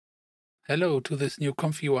Hello to this new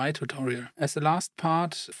ComfyUI tutorial. As the last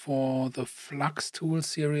part for the Flux Tools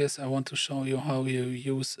series, I want to show you how you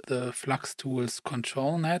use the Flux Tools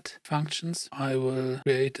ControlNet functions. I will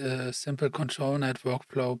create a simple ControlNet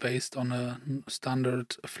workflow based on a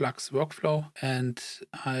standard Flux workflow, and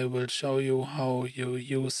I will show you how you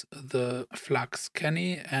use the Flux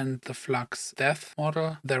CANNY and the Flux Dev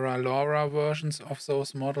model. There are LoRa versions of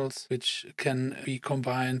those models which can be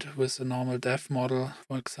combined with a normal dev model,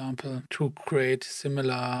 for example, to create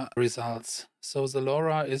similar results. So the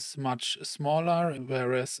LoRa is much smaller,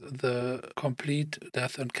 whereas the complete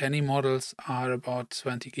Dev and CANNY models are about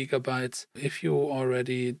 20 gigabytes. If you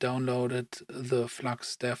already downloaded the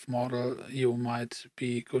Flux Dev model, you might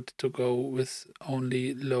be good to go with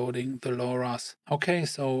only loading the LoRa's. Okay,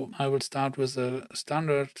 so I will start with a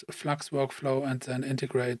standard Flux workflow and then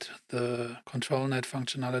integrate the ControlNet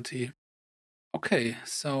functionality. Okay,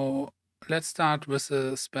 so let's start with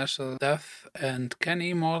the special Dev and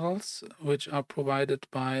CANNY models, which are provided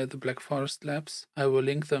by the BlackForset Labs. I will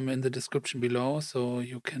link them in the description below so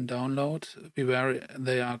you can download. Beware,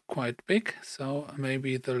 they are quite big, so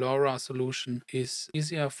maybe the LoRa solution is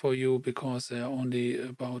easier for you because they are only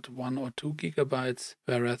about 1 or 2 gigabytes,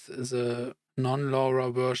 whereas the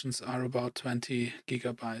non-LoRa versions are about 20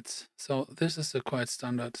 gigabytes. So this is a quite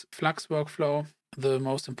standard Flux workflow. The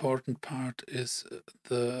most important part is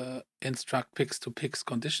the instruct pix to pix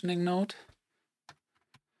conditioning node.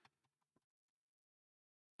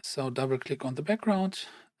 So double click on the background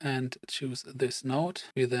and choose this node.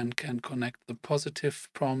 We then can connect the positive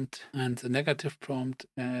prompt and the negative prompt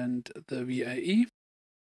and the VAE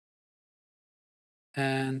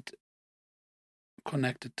and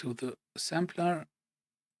connect it to the sampler,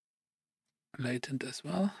 latent as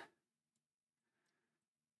well.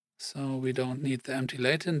 So we don't need the empty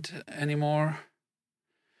latent anymore,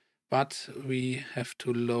 but we have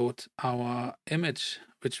to load our image,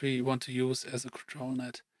 which we want to use as a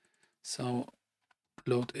ControlNet. So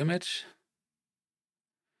load image.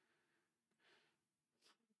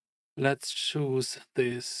 Let's choose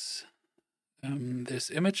this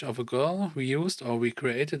this image of a girl we used or we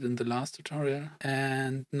created in the last tutorial.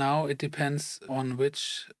 And now it depends on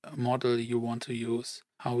which model you want to use,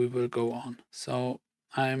 how we will go on. So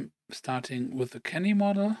I'm starting with the CANNY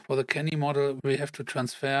model. For the CANNY model, we have to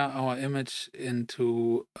transfer our image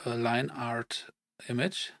into a line art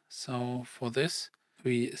image. So for this,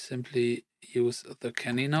 we simply use the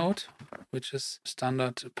CANNY node, which is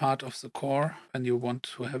standard part of the core. And you want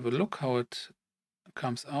to have a look how it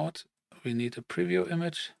comes out. We need a preview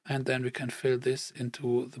image, and then we can fill this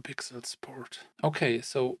into the pixels port. Okay,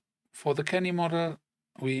 so for the CANNY model,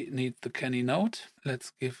 we need the CANNY node.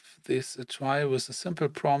 Let's give this a try with a simple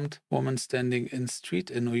prompt, woman standing in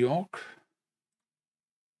street in New York.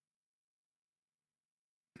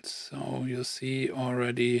 So you see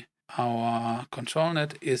already our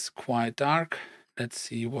ControlNet is quite dark. Let's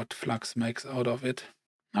see what Flux makes out of it.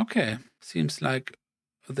 Okay, seems like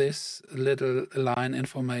this little line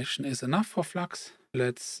information is enough for Flux.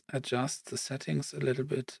 Let's adjust the settings a little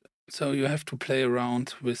bit. So you have to play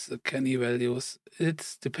around with the CANNY values.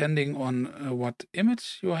 It's depending on what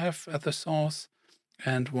image you have at the source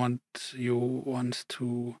and what you want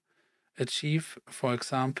to achieve. For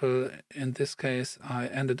example, in this case, I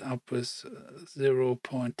ended up with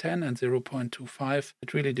 0.10 and 0.25.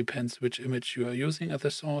 It really depends which image you are using at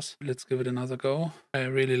the source. Let's give it another go. I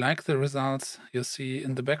really like the results. You see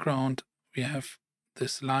in the background, we have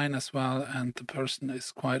this line as well, and the person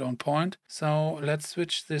is quite on point. So let's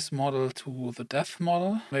switch this model to the Dev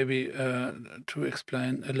model. Maybe to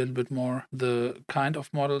explain a little bit more the kind of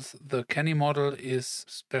models. The CANNY model is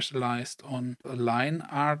specialized on a line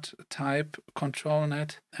art type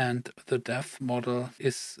ControlNet, and the Dev model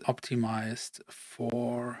is optimized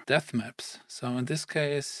for death maps. So in this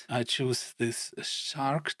case, I choose this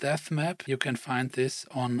shark death map. You can find this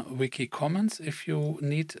on Wiki Commons if you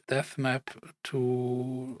need death map to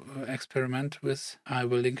experiment with. I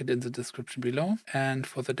will link it in the description below. And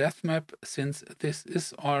for the death map, since this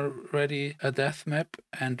is already a death map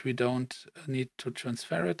and we don't need to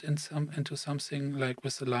transfer it into something like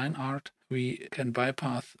with the line art, we can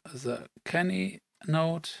bypass the CANNY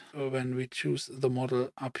node. When we choose the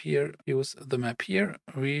model up here, use the map here,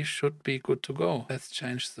 we should be good to go. Let's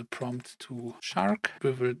change the prompt to shark.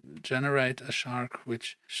 We will generate a shark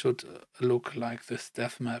which should look like this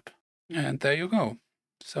death map. And there you go.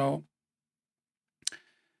 So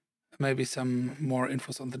maybe some more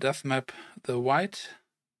infos on the death map. The white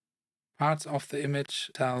parts of the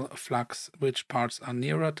image tell Flux which parts are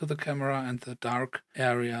nearer to the camera, and the dark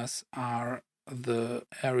areas are the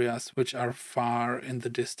areas which are far in the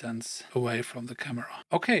distance away from the camera.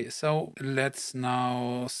 Okay, so let's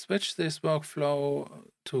now switch this workflow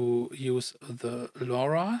to use the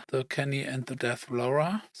lora, the CANNY and the depth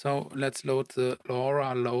lora. So let's load the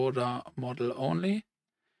lora loader model only.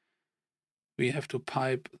 We have to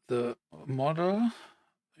pipe the model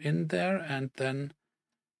in there and then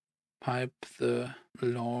pipe the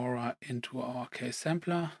lora into our case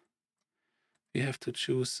sampler. We have to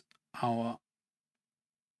choose our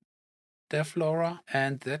depth lora,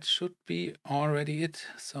 and that should be already it.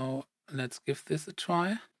 So let's give this a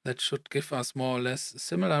try. That should give us more or less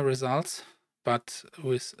similar results, but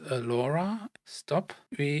with a lora. Stop.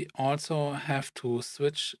 We also have to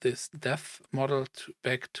switch this depth model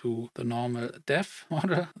back to the normal depth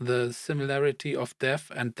model. The similarity of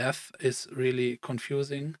depth and depth is really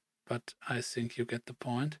confusing, but I think you get the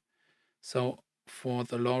point. So for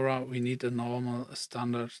the lora, we need a normal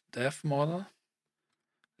standard depth model.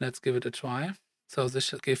 Let's give it a try. So this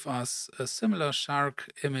should give us a similar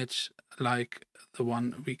shark image like the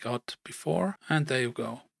one we got before. And there you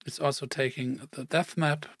go. It's also taking the depth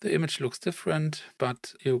map. The image looks different,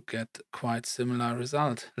 but you get quite similar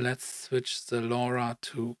result. Let's switch the lora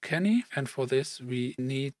to CANNY. And for this, we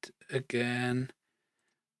need again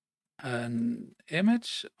an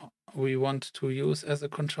image we want to use as a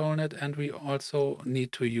ControlNet, and we also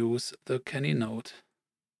need to use the CANNY node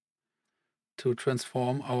to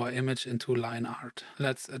transform our image into line art.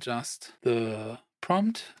 Let's adjust the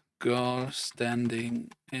prompt. Girl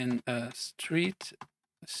standing in a street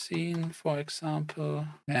scene, for example,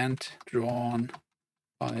 and drawn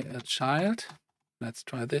by a child. Let's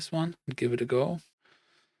try this one and give it a go.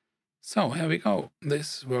 So here we go.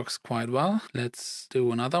 This works quite well. Let's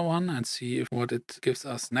do another one and see what it gives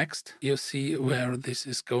us next. You see where this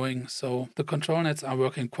is going. So the control nets are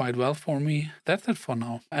working quite well for me. That's it for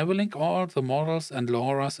now. I will link all the models and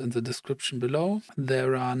loras in the description below.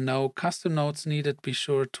 There are no custom nodes needed. Be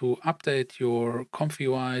sure to update your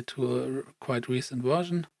ComfyUI to a quite recent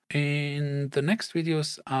version. In the next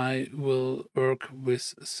videos, I will work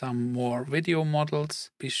with some more video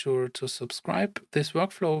models. Be sure to subscribe. This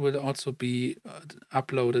workflow will also be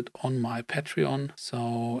uploaded on my Patreon.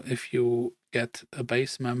 So if you get a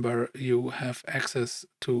base member, you have access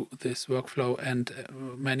to this workflow and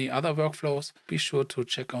many other workflows. Be sure to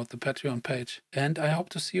check out the Patreon page. And I hope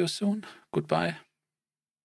to see you soon. Goodbye.